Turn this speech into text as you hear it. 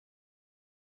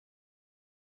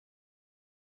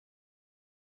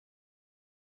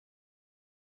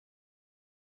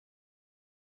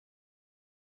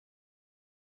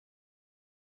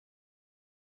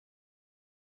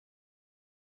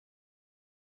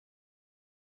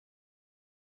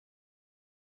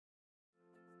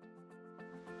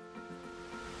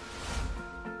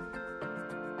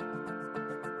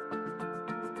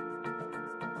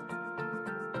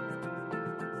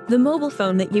The mobile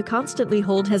phone that you constantly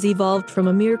hold has evolved from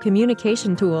a mere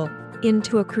communication tool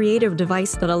into a creative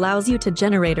device that allows you to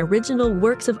generate original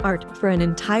works of art for an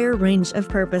entire range of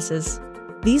purposes.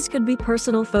 These could be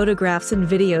personal photographs and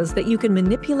videos that you can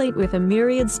manipulate with a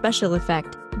myriad special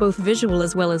effect, both visual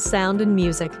as well as sound and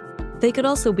music. They could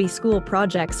also be school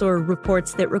projects or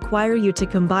reports that require you to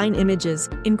combine images,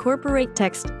 incorporate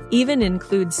text, even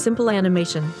include simple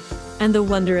animation. And the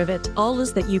wonder of it all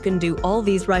is that you can do all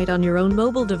these right on your own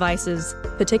mobile devices,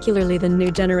 particularly the new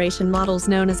generation models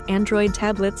known as Android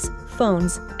tablets,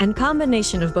 phones, and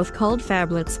combination of both called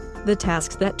phablets. The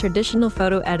tasks that traditional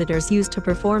photo editors used to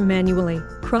perform manually,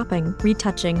 cropping,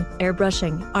 retouching,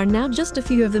 airbrushing, are now just a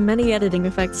few of the many editing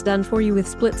effects done for you with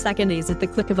split-second ease at the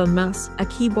click of a mouse, a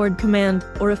keyboard command,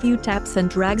 or a few taps and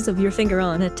drags of your finger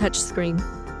on a touchscreen.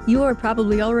 You are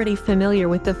probably already familiar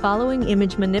with the following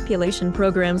image manipulation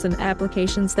programs and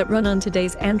applications that run on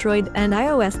today's Android and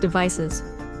iOS devices.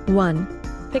 1.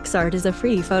 PixArt is a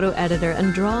free photo editor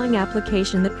and drawing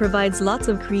application that provides lots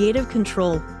of creative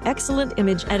control, excellent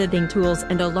image editing tools,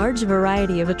 and a large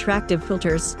variety of attractive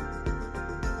filters.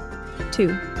 2.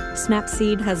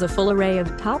 Snapseed has a full array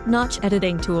of top-notch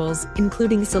editing tools,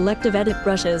 including selective edit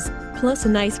brushes, plus a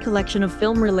nice collection of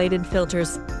film-related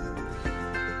filters.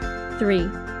 3.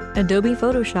 Adobe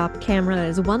Photoshop Camera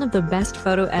is one of the best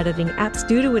photo editing apps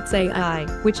due to its AI,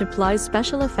 which applies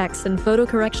special effects and photo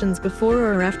corrections before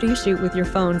or after you shoot with your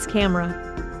phone's camera.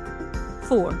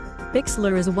 4.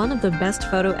 Pixlr is one of the best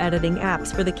photo editing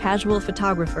apps for the casual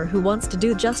photographer who wants to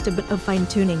do just a bit of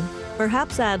fine-tuning,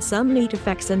 perhaps add some neat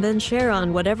effects and then share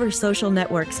on whatever social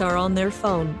networks are on their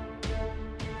phone.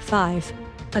 5.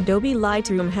 Adobe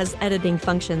Lightroom has editing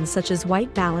functions such as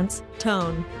white balance,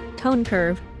 tone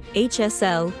curve,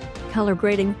 HSL, color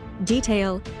grading,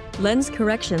 detail, lens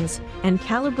corrections, and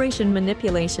calibration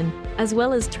manipulation, as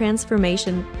well as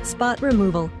transformation, spot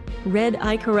removal, red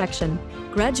eye correction,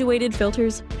 graduated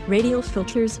filters, radial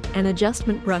filters, and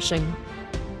adjustment brushing.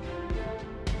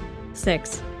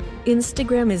 6.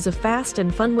 Instagram is a fast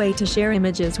and fun way to share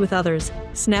images with others.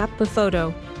 Snap a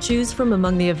photo, choose from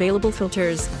among the available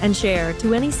filters, and share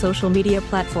to any social media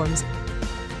platforms.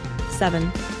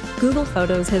 7. Google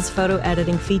Photos has photo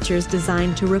editing features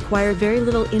designed to require very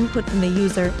little input from the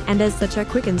user and as such are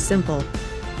quick and simple.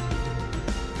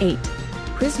 8.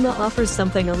 Prisma offers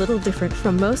something a little different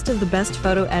from most of the best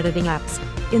photo editing apps,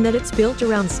 in that it's built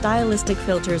around stylistic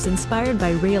filters inspired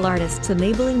by real artists,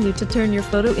 enabling you to turn your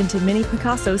photo into mini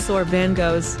Picassos or Van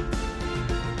Goghs.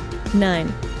 9.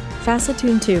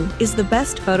 Facetune 2 is the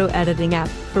best photo editing app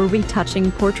for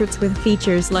retouching portraits with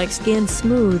features like skin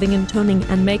smoothing and toning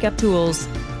and makeup tools.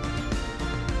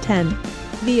 10.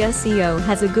 VSCO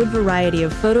has a good variety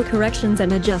of photo corrections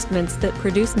and adjustments that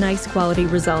produce nice quality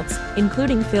results,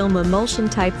 including film emulsion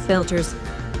type filters.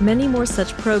 Many more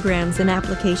such programs and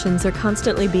applications are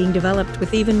constantly being developed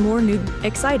with even more new,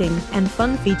 exciting, and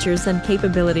fun features and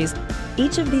capabilities.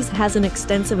 Each of these has an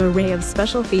extensive array of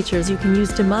special features you can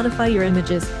use to modify your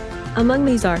images. Among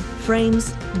these are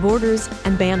frames, borders,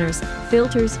 and banners,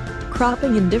 filters,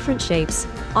 cropping in different shapes,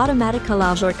 automatic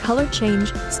collage or color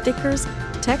change, stickers,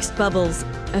 text bubbles,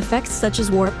 effects such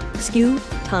as warp, skew,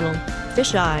 tunnel,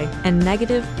 fisheye, and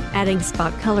negative, adding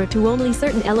spot color to only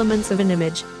certain elements of an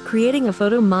image, creating a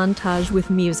photo montage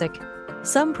with music.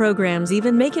 Some programs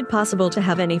even make it possible to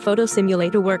have any photo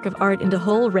simulate a work of art in a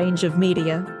whole range of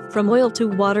media, from oil to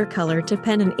watercolor to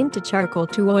pen and ink to charcoal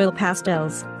to oil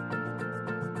pastels.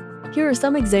 Here are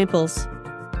some examples.